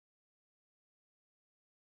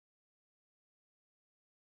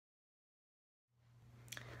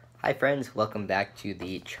Hi friends, welcome back to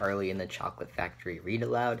the Charlie and the Chocolate Factory Read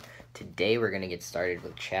Aloud. Today we're going to get started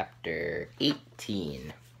with Chapter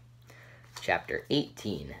 18. Chapter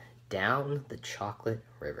 18, Down the Chocolate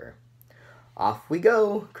River. Off we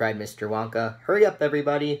go, cried Mr. Wonka. Hurry up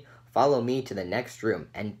everybody, follow me to the next room,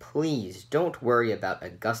 and please don't worry about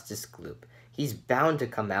Augustus Gloop. He's bound to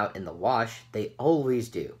come out in the wash, they always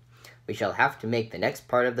do. We shall have to make the next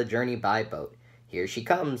part of the journey by boat. Here she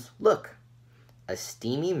comes, look. A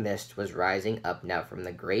steamy mist was rising up now from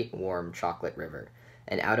the great warm chocolate river,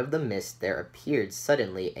 and out of the mist there appeared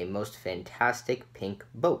suddenly a most fantastic pink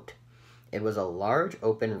boat. It was a large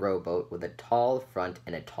open rowboat with a tall front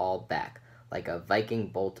and a tall back, like a Viking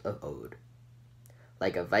boat of old.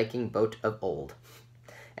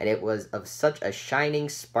 And it was of such a shining,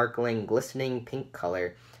 sparkling, glistening pink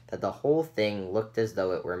color that the whole thing looked as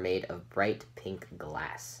though it were made of bright pink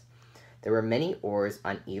glass. There were many oars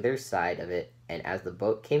on either side of it, and as the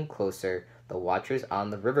boat came closer, the watchers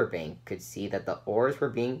on the riverbank could see that the oars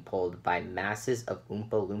were being pulled by masses of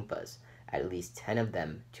Oompa Loompas, at least 10 of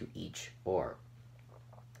them to each oar.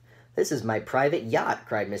 "This is my private yacht,"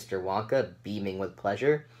 cried Mr. Wonka, beaming with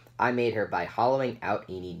pleasure. "I made her by hollowing out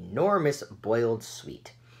an enormous boiled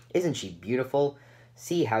sweet. Isn't she beautiful?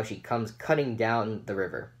 See how she comes cutting down the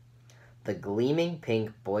river." The gleaming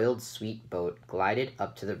pink boiled sweet boat glided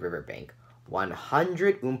up to the riverbank.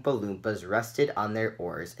 100 Oompa Loompas rested on their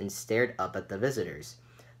oars and stared up at the visitors.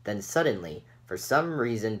 Then suddenly, for some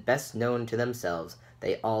reason best known to themselves,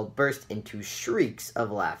 they all burst into shrieks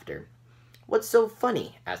of laughter. "What's so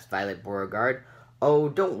funny?" asked Violet Beauregarde. "Oh,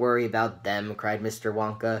 don't worry about them," cried Mr.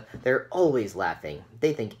 Wonka. "They're always laughing.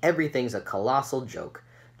 They think everything's a colossal joke.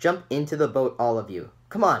 Jump into the boat, all of you.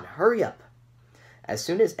 Come on, hurry up." As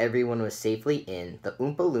soon as everyone was safely in, the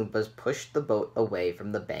Oompa Loompas pushed the boat away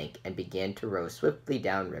from the bank and began to row swiftly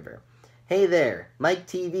downriver. "Hey there, Mike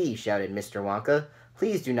TV!" shouted Mr. Wonka.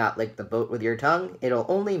 "Please do not lick the boat with your tongue. It'll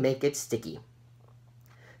only make it sticky."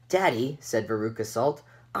 "Daddy," said Veruca Salt,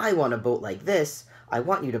 "I want a boat like this. I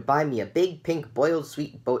want you to buy me a big pink boiled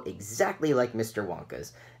sweet boat exactly like Mr.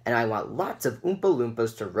 Wonka's, and I want lots of Oompa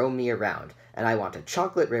Loompas to row me around, and I want a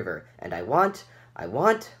chocolate river, and I want...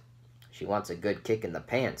 "She wants a good kick in the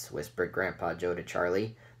pants," whispered Grandpa Joe to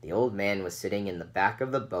Charlie. The old man was sitting in the back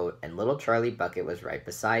of the boat, and little Charlie Bucket was right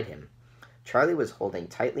beside him. Charlie was holding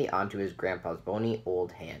tightly onto his grandpa's bony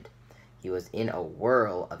old hand. He was in a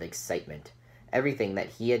whirl of excitement. Everything that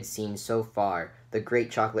he had seen so far, the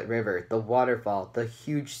great chocolate river, the waterfall, the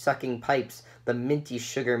huge sucking pipes, the minty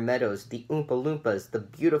sugar meadows, the Oompa Loompas, the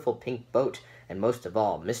beautiful pink boat, and most of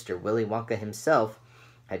all, Mr. Willy Wonka himself,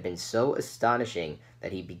 had been so astonishing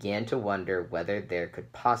that he began to wonder whether there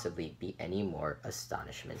could possibly be any more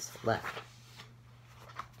astonishments left.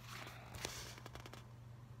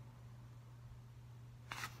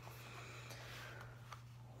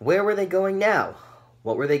 Where were they going now?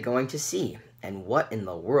 What were they going to see? And what in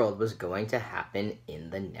the world was going to happen in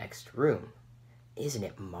the next room? "Isn't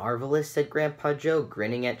it marvelous?" said Grandpa Joe,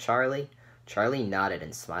 grinning at Charlie. Charlie nodded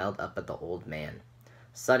and smiled up at the old man.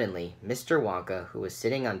 Suddenly, Mr. Wonka, who was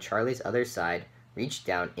sitting on Charlie's other side, reached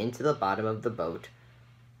down into the bottom of the boat,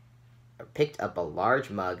 picked up a large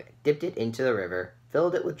mug, dipped it into the river,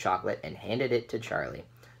 filled it with chocolate, and handed it to Charlie.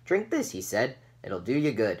 "Drink this," he said. "It'll do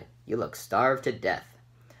you good. You look starved to death."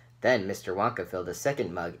 Then Mr. Wonka filled a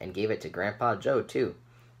second mug and gave it to Grandpa Joe, too.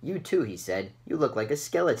 "You too," he said. "You look like a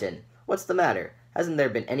skeleton. What's the matter? Hasn't there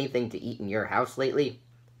been anything to eat in your house lately?"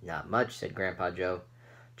 "Not much," said Grandpa Joe.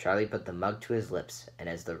 Charlie put the mug to his lips, and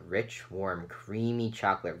as the rich, warm, creamy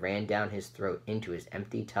chocolate ran down his throat into his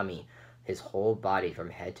empty tummy, his whole body from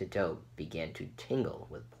head to toe began to tingle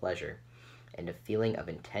with pleasure, and a feeling of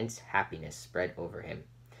intense happiness spread over him.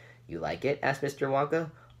 "You like it?" asked Mr. Wonka.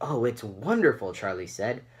 "Oh, it's wonderful," Charlie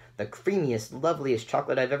said. "The creamiest, loveliest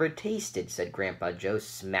chocolate I've ever tasted," said Grandpa Joe,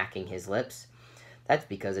 smacking his lips. "That's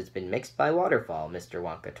because it's been mixed by waterfall," Mr.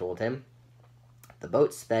 Wonka told him. The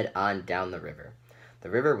boat sped on down the river. The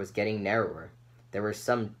river was getting narrower. There was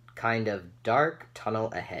some kind of dark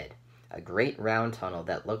tunnel ahead, a great round tunnel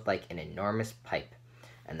that looked like an enormous pipe,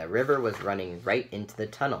 and the river was running right into the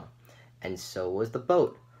tunnel, and so was the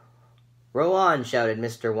boat. "Row on!" shouted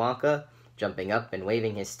Mr. Wonka, jumping up and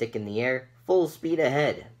waving his stick in the air. "Full speed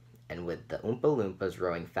ahead!" And with the Oompa Loompas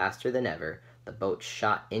rowing faster than ever, the boat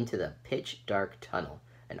shot into the pitch-dark tunnel,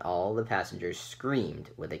 and all the passengers screamed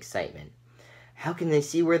with excitement. "How can they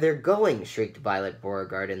see where they're going?" shrieked Violet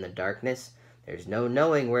Beauregarde in the darkness. "There's no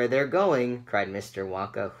knowing where they're going," cried Mr.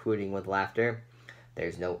 Wonka, hooting with laughter.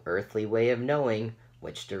 "There's no earthly way of knowing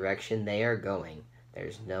which direction they are going.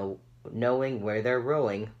 There's no knowing where they're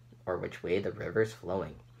rowing, or which way the river's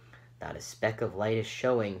flowing. Not a speck of light is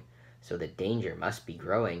showing. so the danger must be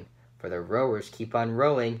growing, for the rowers keep on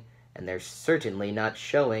rowing, and they're certainly not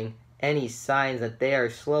showing any signs that they are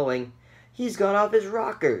slowing. "He's gone off his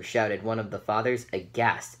rocker!" shouted one of the fathers,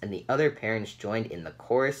 aghast, and the other parents joined in the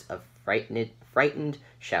chorus of frightened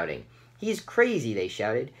shouting. "He's crazy!" they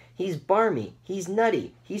shouted. "He's barmy! He's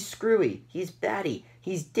nutty! He's screwy! He's batty!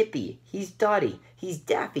 He's dippy! He's dotty! He's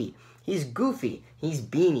daffy! He's goofy! He's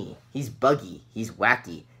beany! He's buggy! He's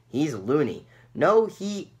wacky! He's loony!" "No,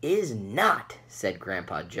 he is not!" said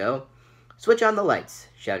Grandpa Joe. "Switch on the lights!"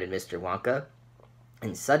 shouted Mr. Wonka.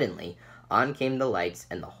 And suddenly, on came the lights,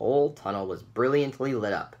 and the whole tunnel was brilliantly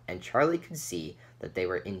lit up, and Charlie could see that they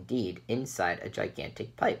were indeed inside a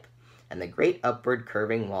gigantic pipe, and the great upward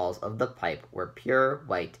curving walls of the pipe were pure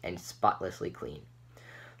white and spotlessly clean.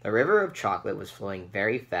 The river of chocolate was flowing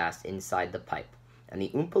very fast inside the pipe, and the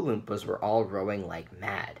Oompa Loompas were all rowing like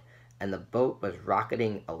mad, and the boat was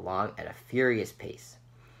rocketing along at a furious pace.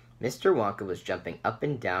 Mr. Wonka was jumping up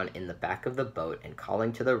and down in the back of the boat and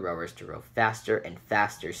calling to the rowers to row faster and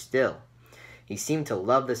faster still. He seemed to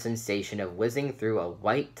love the sensation of whizzing through a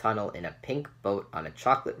white tunnel in a pink boat on a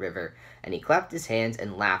chocolate river, and he clapped his hands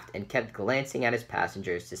and laughed and kept glancing at his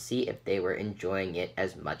passengers to see if they were enjoying it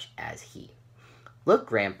as much as he. "Look,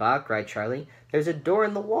 Grandpa!" cried Charlie. "There's a door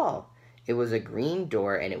in the wall." It was a green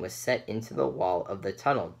door, and it was set into the wall of the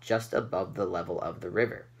tunnel just above the level of the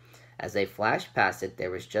river. As they flashed past it, there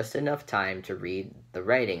was just enough time to read the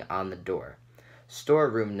writing on the door.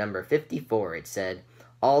 "Storeroom number 54, it said.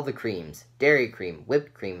 "All the creams, dairy cream,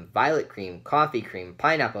 whipped cream, violet cream, coffee cream,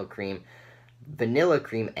 pineapple cream, vanilla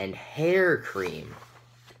cream, and hair cream."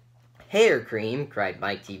 "Hair cream!" cried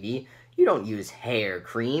Mike TV. "You don't use hair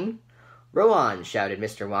cream." "Row on!" shouted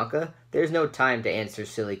Mr. Wonka. "There's no time to answer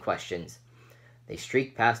silly questions." They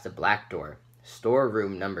streaked past a black door.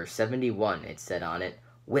 "Storeroom number 71, it said on it.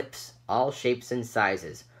 "Whips, all shapes and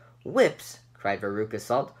sizes." "Whips!" cried Veruca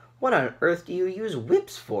Salt. "What on earth do you use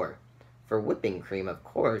whips for?" "For whipping cream, of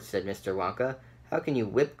course," said Mr. Wonka. "How can you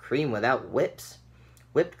whip cream without whips?"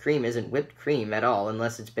 "Whipped cream isn't whipped cream at all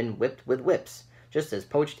unless it's been whipped with whips, just as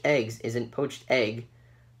poached eggs isn't poached egg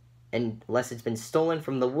unless it's been stolen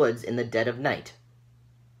from the woods in the dead of night."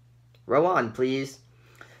 "Row on, please."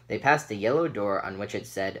 They passed a yellow door on which it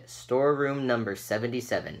said, "Storeroom number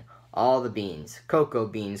 77. All the beans, cocoa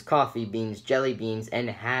beans, coffee beans, jelly beans, and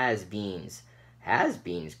has-beens."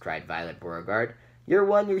 "Has-beens!" cried Violet Beauregarde. "You're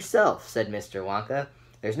one yourself," said Mr. Wonka.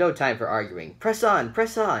 "There's no time for arguing. Press on,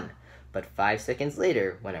 press on!" But 5 seconds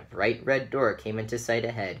later, when a bright red door came into sight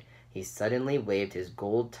ahead, he suddenly waved his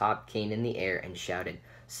gold-topped cane in the air and shouted,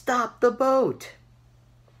 "Stop the boat!"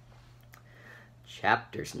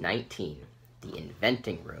 Chapter 19. The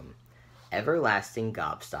Inventing Room, Everlasting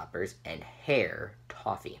Gobstoppers, and Hair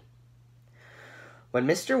Toffee. When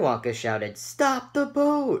Mr. Wonka shouted, "Stop the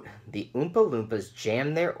boat!" the Oompa Loompas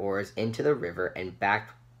jammed their oars into the river and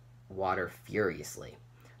backed water furiously.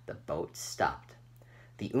 The boat stopped.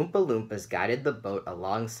 The Oompa Loompas guided the boat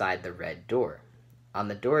alongside the red door. On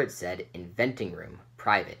the door it said, "Inventing Room,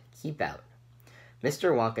 Private, Keep Out."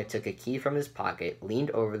 Mr. Wonka took a key from his pocket,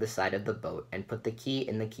 leaned over the side of the boat, and put the key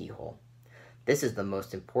in the keyhole. "This is the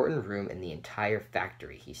most important room in the entire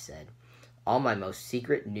factory," he said. "All my most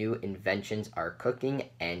secret new inventions are cooking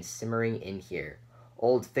and simmering in here.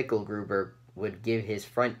 Old Fickelgruber would give his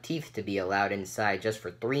front teeth to be allowed inside just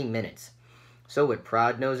for 3 minutes. So would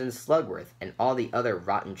Proudnose and Slugworth and all the other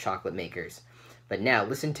rotten chocolate makers. But now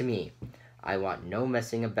listen to me. I want no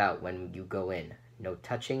messing about when you go in. No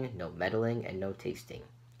touching, no meddling, and no tasting.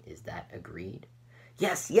 Is that agreed?"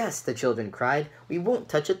 "Yes, yes," the children cried. "We won't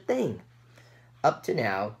touch a thing." "Up to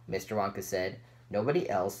now," Mr. Wonka said, "nobody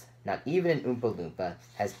else, not even an Oompa Loompa,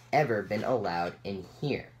 has ever been allowed in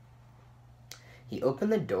here." He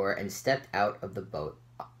opened the door and stepped out of the boat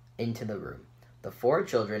into the room. The 4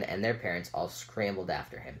 children and their parents all scrambled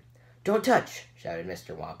after him. "Don't touch!" shouted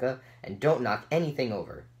Mr. Wonka, "and don't knock anything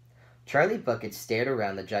over." Charlie Bucket stared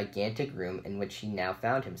around the gigantic room in which he now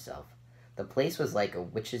found himself. The place was like a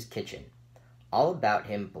witch's kitchen. All about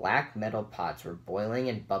him black metal pots were boiling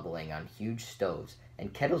and bubbling on huge stoves,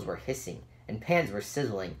 and kettles were hissing, and pans were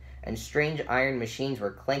sizzling, and strange iron machines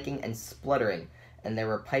were clanking and spluttering, and there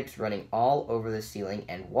were pipes running all over the ceiling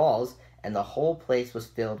and walls, and the whole place was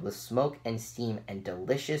filled with smoke and steam and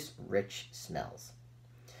delicious, rich smells.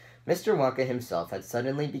 Mr. Wonka himself had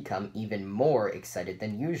suddenly become even more excited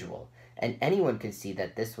than usual, and anyone could see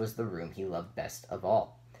that this was the room he loved best of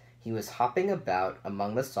all. He was hopping about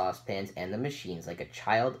among the saucepans and the machines like a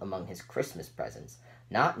child among his Christmas presents,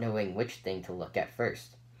 not knowing which thing to look at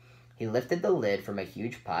first. He lifted the lid from a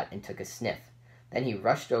huge pot and took a sniff. Then he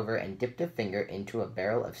rushed over and dipped a finger into a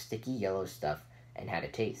barrel of sticky yellow stuff and had a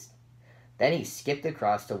taste. Then he skipped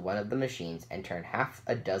across to one of the machines and turned half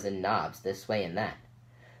a dozen knobs this way and that.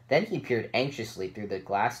 Then he peered anxiously through the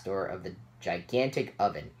glass door of the gigantic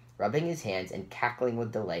oven, rubbing his hands and cackling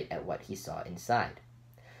with delight at what he saw inside.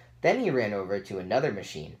 Then he ran over to another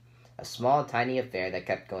machine, a small, tiny affair that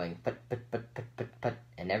kept going put, put, put, put, put, put,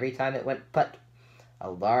 and every time it went put, a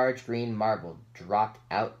large green marble dropped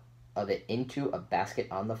out of it into a basket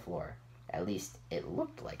on the floor. At least, it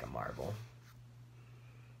looked like a marble.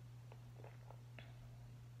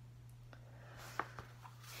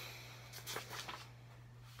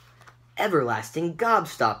 Everlasting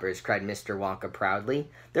gobstoppers, cried Mr. Wonka proudly.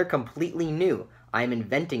 They're completely new. I am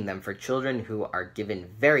inventing them for children who are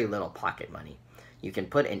given very little pocket money. You can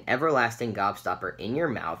put an everlasting gobstopper in your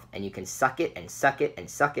mouth, and you can suck it and suck it and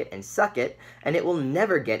suck it and suck it, and it will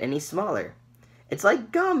never get any smaller. It's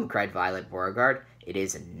like gum, cried Violet Beauregarde. It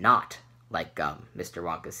is not like gum, Mr.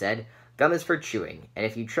 Wonka said. Gum is for chewing, and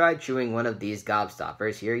if you try chewing one of these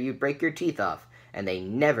gobstoppers here, you break your teeth off, and they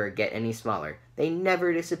never get any smaller. They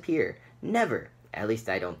never disappear. Never. At least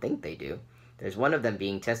I don't think they do. There's one of them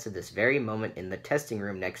being tested this very moment in the testing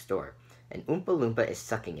room next door. An Oompa Loompa is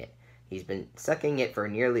sucking it. He's been sucking it for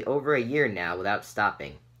nearly over a year now without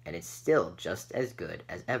stopping, and it's still just as good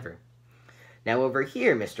as ever. Now over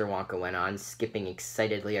here, Mr. Wonka went on, skipping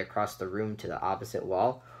excitedly across the room to the opposite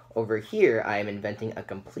wall. Over here, I am inventing a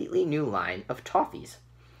completely new line of toffees.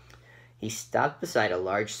 He stopped beside a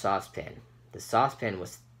large saucepan. The saucepan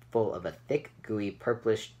was full of a thick, gooey,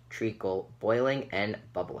 purplish treacle, boiling and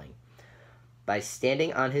bubbling. By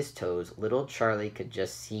standing on his toes, little Charlie could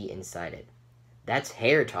just see inside it. "That's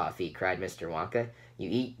hair toffee," cried Mr. Wonka. "You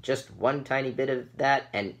eat just one tiny bit of that,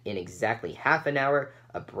 and in exactly half an hour,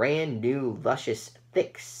 a brand new, luscious,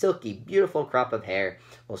 thick, silky, beautiful crop of hair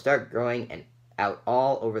will start growing and out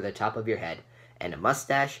all over the top of your head, and a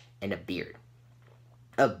mustache and a beard."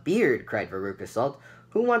 "A beard!" cried Veruca Salt.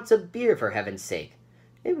 "Who wants a beard, for heaven's sake?"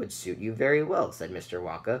 "It would suit you very well," said Mr.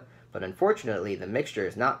 Wonka, "but unfortunately the mixture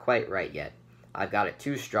is not quite right yet. I've got it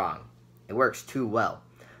too strong. It works too well.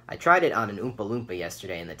 I tried it on an Oompa Loompa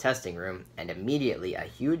yesterday in the testing room, and immediately a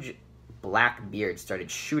huge black beard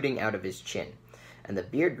started shooting out of his chin, and the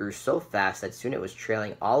beard grew so fast that soon it was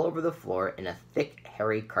trailing all over the floor in a thick,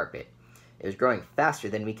 hairy carpet. It was growing faster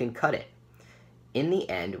than we can cut it. In the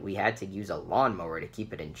end, we had to use a lawnmower to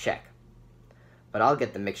keep it in check. But I'll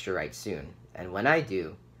get the mixture right soon, and when I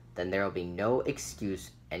do, then there will be no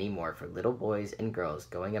excuse anymore for little boys and girls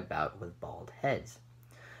going about with bald heads."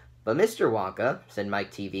 "But Mr. Wonka," said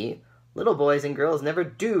Mike TV, "little boys and girls never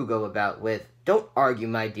do go about with—" "Don't argue,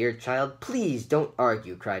 my dear child. Please don't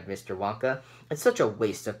argue," cried Mr. Wonka. "It's such a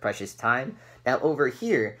waste of precious time. Now over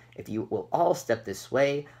here, if you will all step this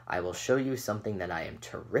way, I will show you something that I am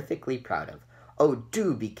terrifically proud of. Oh,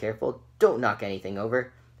 do be careful. Don't knock anything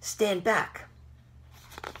over. Stand back."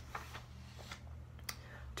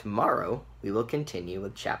 Tomorrow, we will continue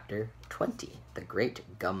with Chapter 20, The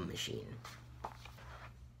Great Gum Machine.